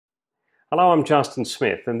Hello, I'm Justin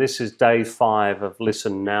Smith, and this is day 5 of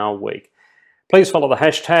Listen Now Week. Please follow the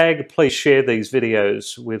hashtag. Please share these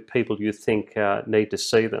videos with people you think need to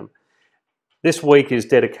see them. This week is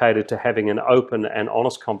dedicated to having an open and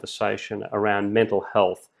honest conversation around mental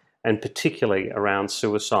health, and particularly around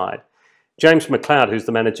suicide. James McLeod, who's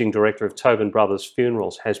the Managing Director of Tobin Brothers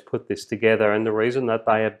Funerals, has put this together, and the reason that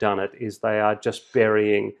they have done it is they are just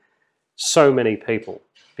burying so many people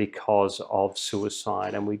because of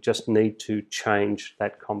suicide, and we just need to change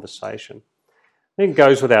that conversation. I think it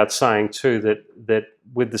goes without saying too that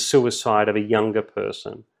with the suicide of a younger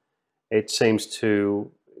person, it seems to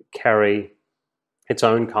carry its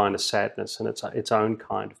own kind of sadness and its own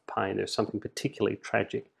kind of pain. There's something particularly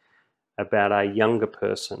tragic about a younger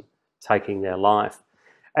person taking their life.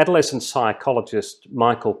 Adolescent psychologist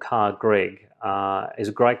Michael Carr-Gregg is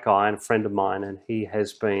a great guy and a friend of mine, and he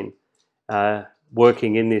has been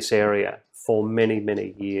working in this area for many,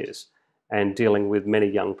 many years and dealing with many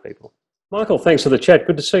young people. Michael, thanks for the chat.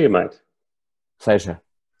 Good to see you, mate. Pleasure.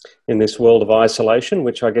 In this world of isolation,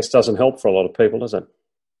 which I guess doesn't help for a lot of people, does it?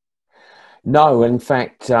 No, in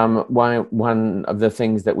fact, one of the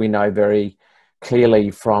things that we know very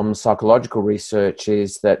clearly from psychological research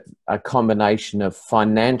is that a combination of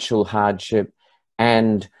financial hardship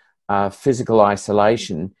and physical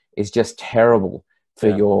isolation is just terrible for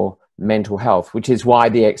your mental health, which is why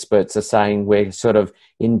the experts are saying we're sort of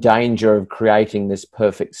in danger of creating this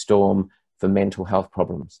perfect storm for mental health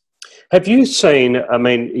problems. Have you seen, I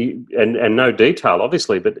mean, and no detail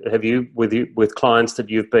obviously, but have you, with clients that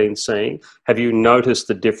you've been seeing, have you noticed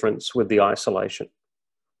the difference with the isolation?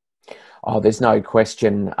 Oh, there's no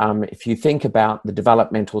question. If you think about the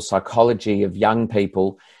developmental psychology of young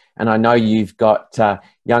people, and I know you've got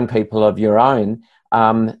young people of your own,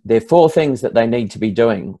 there are 4 things that they need to be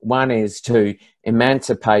doing. One is to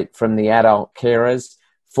emancipate from the adult carers,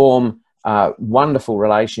 form wonderful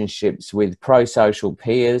relationships with pro-social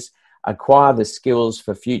peers, acquire the skills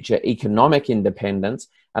for future economic independence,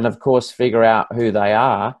 and of course figure out who they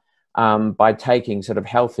are by taking sort of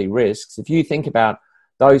healthy risks. If you think about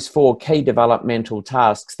those 4 key developmental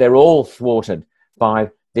tasks, they're all thwarted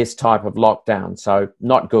by this type of lockdown, so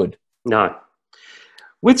not good. No.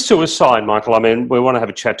 With suicide, Michael, I mean, we want to have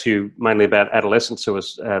a chat to you mainly about adolescent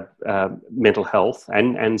suicide, mental health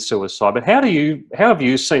and suicide, but how have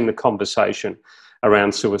you seen the conversation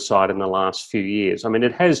around suicide in the last few years? I mean,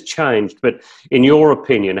 it has changed, but in your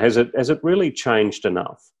opinion, has it really changed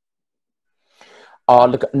enough? Oh,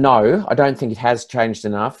 look, no, I don't think it has changed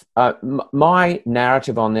enough. My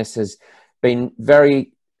narrative on this has been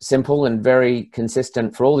very simple and very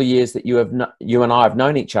consistent for all the years that you and I have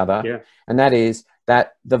known each other, and that is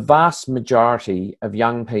that the vast majority of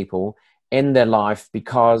young people end their life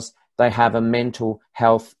because they have a mental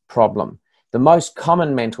health problem. The most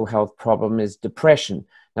common mental health problem is depression.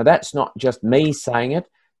 Now, that's not just me saying it.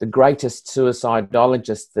 The greatest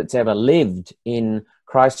suicidologist that's ever lived in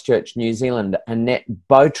Christchurch, New Zealand, Annette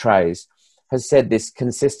Beautreys, has said this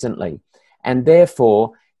consistently. And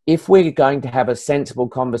therefore, if we're going to have a sensible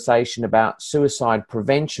conversation about suicide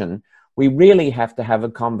prevention, we really have to have a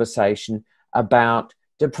conversation about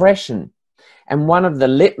depression. And one of the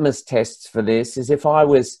litmus tests for this is if I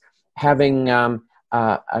was having a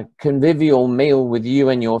convivial meal with you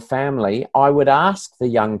and your family, I would ask the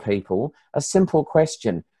young people a simple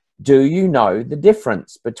question. Do you know the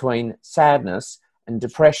difference between sadness and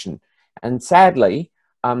depression? And sadly,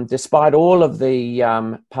 despite all of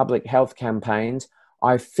the public health campaigns,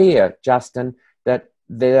 I fear, Justin, that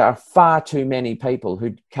there are far too many people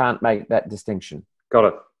who can't make that distinction. Got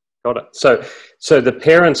it. Got it. So the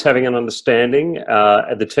parents having an understanding,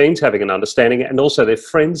 the teens having an understanding, and also their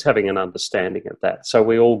friends having an understanding of that. So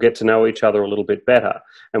we all get to know each other a little bit better,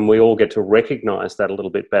 and we all get to recognise that a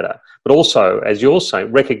little bit better. But also, as you're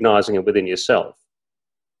saying, recognising it within yourself.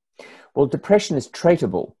 Well, depression is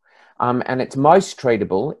treatable, and it's most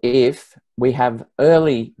treatable if we have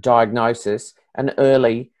early diagnosis and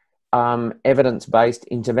early evidence-based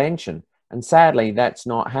intervention. And sadly, that's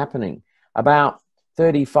not happening. About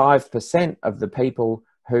 35% of the people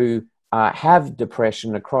who have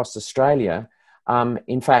depression across Australia,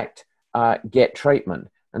 in fact, get treatment.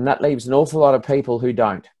 And that leaves an awful lot of people who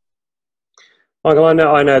don't. Michael,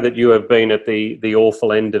 I know that you have been at the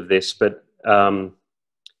awful end of this, but there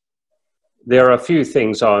are a few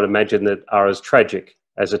things I would imagine that are as tragic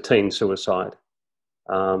as a teen suicide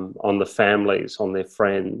on the families, on their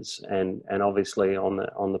friends, and obviously on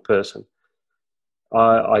the person.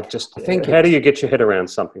 I think how do you get your head around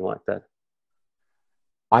something like that?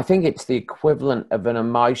 I think it's the equivalent of an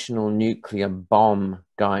emotional nuclear bomb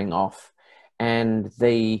going off, and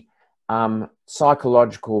the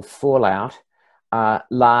psychological fallout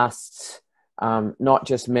lasts not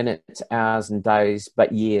just minutes, hours and days,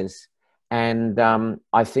 but years. And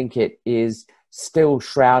I think it is still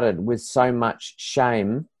shrouded with so much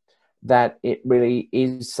shame that it really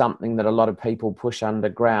is something that a lot of people push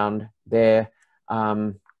underground. They're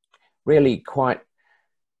really quite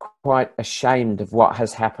ashamed of what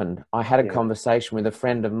has happened. I had a conversation with a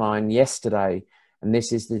friend of mine yesterday, and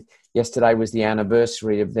yesterday was the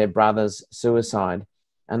anniversary of their brother's suicide,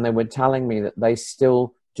 and they were telling me that they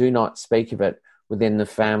still do not speak of it within the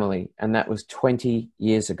family, and that was 20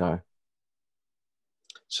 years ago.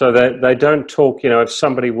 So they don't talk, if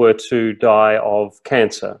somebody were to die of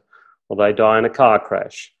cancer, or they die in a car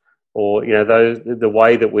crash, or, the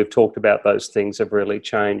way that we've talked about those things have really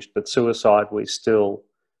changed, but suicide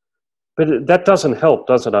but that doesn't help,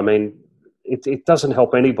 does it? I mean, it doesn't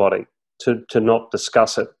help anybody to not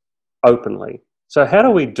discuss it openly. So how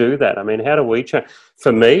do we do that? I mean, how do we change?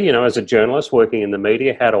 For me, as a journalist working in the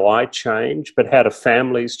media, how do I change? But how do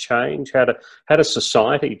families change? How does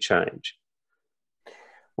society change?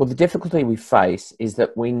 Well, the difficulty we face is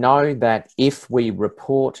that we know that if we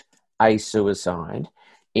report a suicide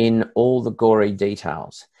in all the gory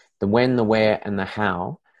details, the when, the where, and the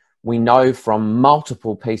how, we know from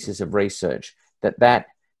multiple pieces of research that that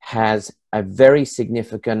has a very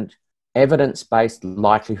significant evidence-based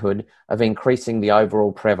likelihood of increasing the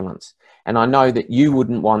overall prevalence. And I know that you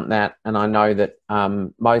wouldn't want that, and I know that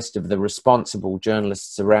most of the responsible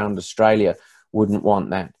journalists around Australia wouldn't want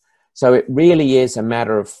that. So it really is a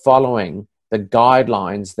matter of following the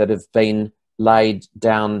guidelines that have been laid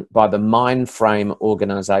down by the Mindframe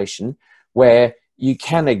organisation, where you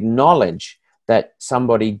can acknowledge that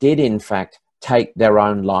somebody did in fact take their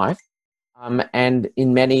own life. And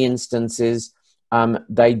in many instances,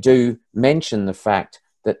 they do mention the fact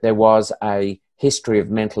that there was a history of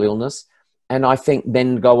mental illness, and I think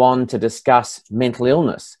then go on to discuss mental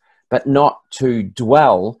illness, but not to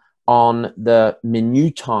dwell on the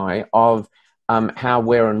minutiae of how,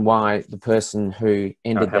 where and why the person who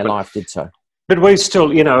ended their life did so. But we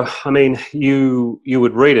still, I mean, you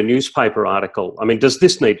would read a newspaper article. I mean, does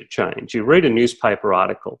this need to change? You read a newspaper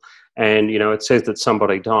article and, it says that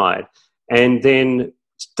somebody died, and then it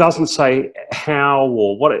doesn't say how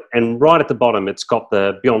or what, and right at the bottom, it's got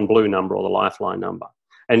the Beyond Blue number or the Lifeline number.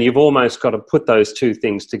 And you've almost got to put those two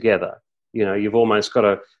things together. You've almost got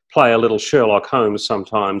to play a little Sherlock Holmes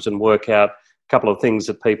sometimes and work out a couple of things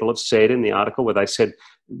that people have said in the article, where they said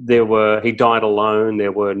he died alone,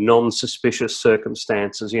 there were non-suspicious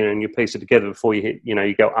circumstances, and you piece it together before you hit,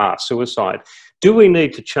 you go, suicide. Do we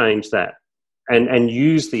need to change that and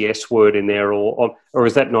use the S word in there, or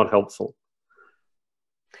is that not helpful?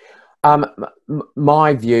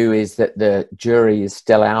 My view is that the jury is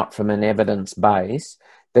still out from an evidence base.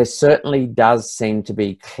 There certainly does seem to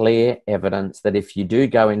be clear evidence that if you do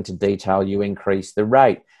go into detail, you increase the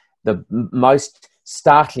rate. The most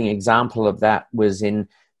startling example of that was in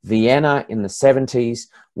Vienna in the 70s,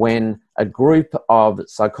 when a group of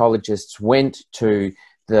psychologists went to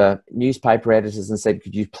the newspaper editors and said,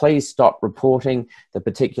 could you please stop reporting the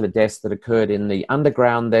particular deaths that occurred in the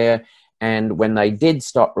underground there? And when they did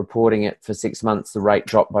stop reporting it for 6 months, the rate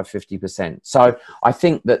dropped by 50%. So I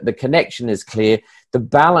think that the connection is clear. The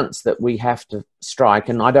balance that we have to strike,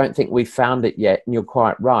 and I don't think we've found it yet, and you're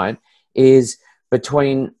quite right, is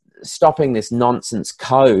between stopping this nonsense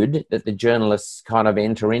code that the journalists kind of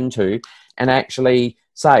enter into and actually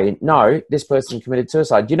say, no, this person committed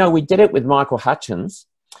suicide. We did it with Michael Hutchins,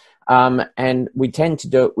 and we tend to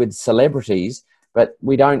do it with celebrities, but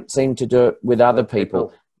we don't seem to do it with other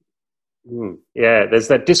people. Yeah, there's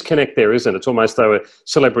that disconnect there, isn't it? It's almost though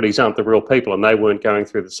celebrities aren't the real people and they weren't going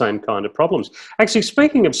through the same kind of problems. Actually,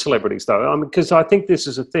 speaking of celebrities, though, because I think this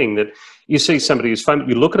is a thing that you see somebody who's famous.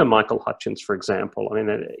 You look at a Michael Hutchins, for example,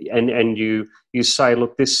 and you say,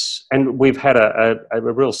 look, this, and we've had a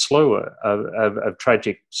real slew of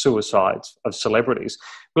tragic suicides of celebrities.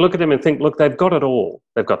 We look at them and think, look, they've got it all.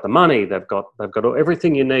 They've got the money. They've got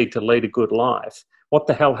everything you need to lead a good life. What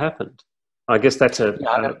the hell happened? I guess that's a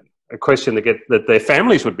question that their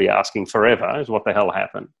families would be asking forever, is what the hell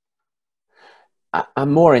happened. A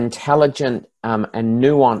more intelligent and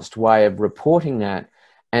nuanced way of reporting that,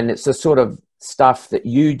 and it's the sort of stuff that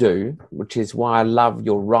you do, which is why I love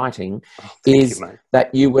your writing, is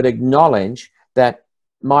that you would acknowledge that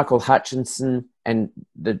Michael Hutchinson and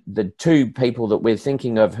the two people that we're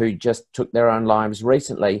thinking of who just took their own lives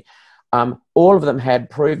recently, all of them had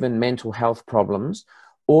proven mental health problems,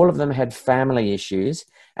 all of them had family issues,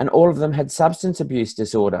 and all of them had substance abuse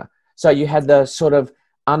disorder. So you had the sort of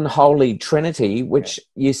unholy trinity, which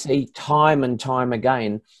you see time and time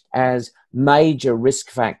again as major risk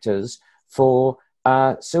factors for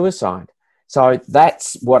suicide. So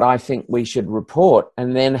that's what I think we should report,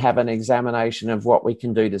 and then have an examination of what we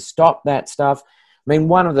can do to stop that stuff. I mean,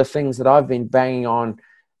 one of the things that I've been banging on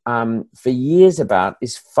for years about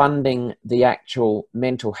is funding the actual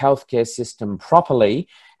mental health care system properly.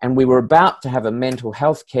 And we were about to have a mental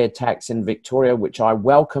health care tax in Victoria, which I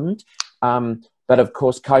welcomed. But of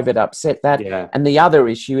course, COVID upset that. Yeah. And the other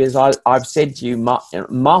issue is I've said to you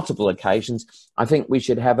multiple occasions, I think we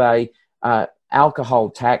should have a alcohol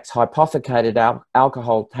tax, hypothecated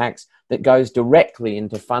alcohol tax that goes directly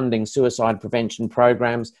into funding suicide prevention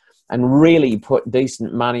programs, and really put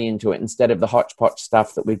decent money into it instead of the hodgepodge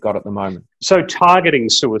stuff that we've got at the moment. So targeting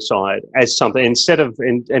suicide as something, instead of,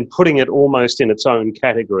 and putting it almost in its own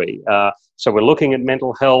category. So we're looking at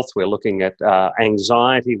mental health, we're looking at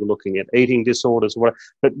anxiety, we're looking at eating disorders,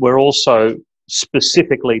 but we're also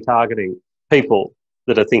specifically targeting people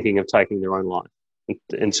that are thinking of taking their own life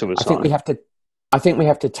in suicide. I think we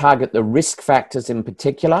have to target the risk factors in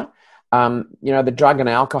particular. You know, the drug and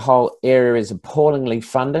alcohol area is appallingly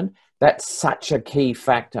funded. That's such a key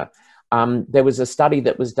factor. There was a study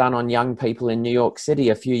that was done on young people in New York City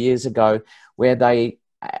a few years ago where they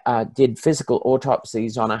did physical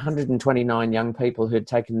autopsies on 129 young people who had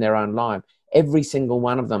taken their own life. Every single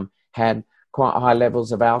one of them had quite high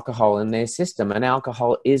levels of alcohol in their system, and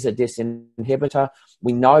alcohol is a disinhibitor.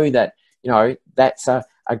 We know that, you know, that's a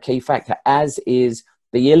key factor, as is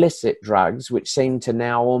the illicit drugs, which seem to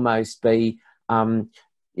now almost be,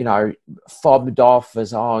 you know, fobbed off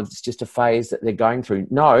as, oh, it's just a phase that they're going through.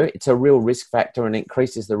 No, it's a real risk factor and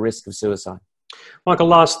increases the risk of suicide. Michael,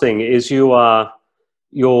 last thing is you're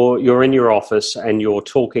in your office and you're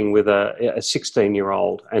talking with a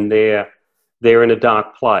 16-year-old, and they're in a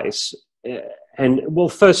dark place. And well,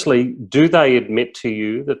 firstly, do they admit to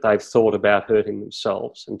you that they've thought about hurting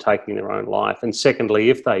themselves and taking their own life? And secondly,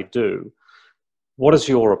 if they do, what is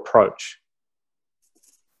your approach?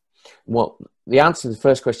 Well, the answer to the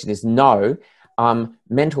first question is no.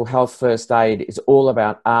 Mental health first aid is all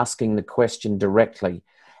about asking the question directly,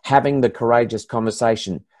 having the courageous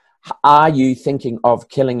conversation. Are you thinking of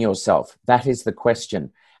killing yourself? That is the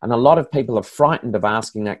question. And a lot of people are frightened of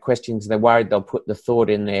asking that question because they're worried they'll put the thought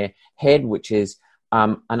in their head, which is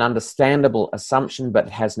an understandable assumption, but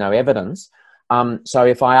it has no evidence. So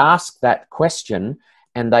if I ask that question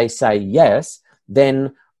and they say yes,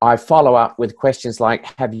 then I follow up with questions like,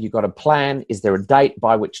 have you got a plan? Is there a date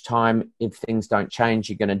by which time, if things don't change,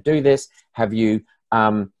 you're going to do this? Have you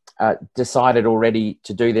decided already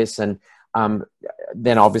to do this? And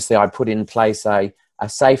then obviously I put in place a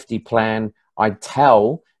safety plan. I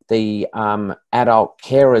tell the adult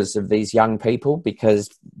carers of these young people, because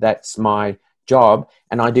that's my job,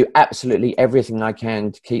 and I do absolutely everything I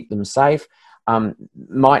can to keep them safe.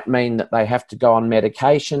 Might mean that they have to go on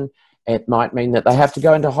medication. It might mean that they have to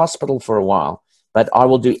go into hospital for a while, but I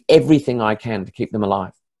will do everything I can to keep them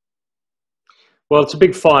alive. Well, it's a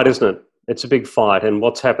big fight, isn't it? It's a big fight, and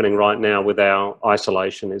what's happening right now with our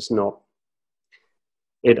isolation is not,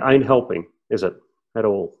 it ain't helping, is it, at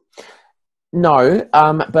all? No,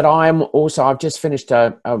 but I've just finished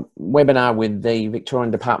a webinar with the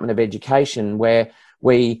Victorian Department of Education where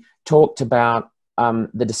we talked about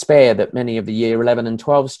the despair that many of the year 11 and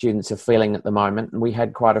 12 students are feeling at the moment. And we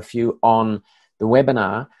had quite a few on the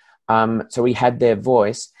webinar. So we had their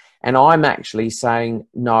voice. And I'm actually saying,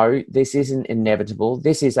 no, this isn't inevitable.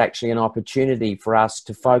 This is actually an opportunity for us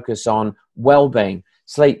to focus on well-being,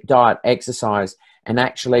 sleep, diet, exercise, and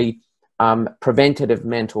actually preventative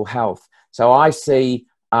mental health. So I see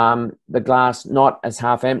the glass not as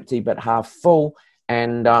half empty, but half full.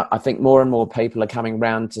 And I think more and more people are coming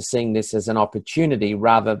around to seeing this as an opportunity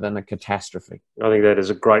rather than a catastrophe. I think that is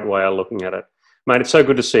a great way of looking at it. Mate, it's so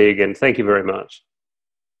good to see you again. Thank you very much.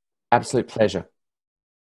 Absolute pleasure.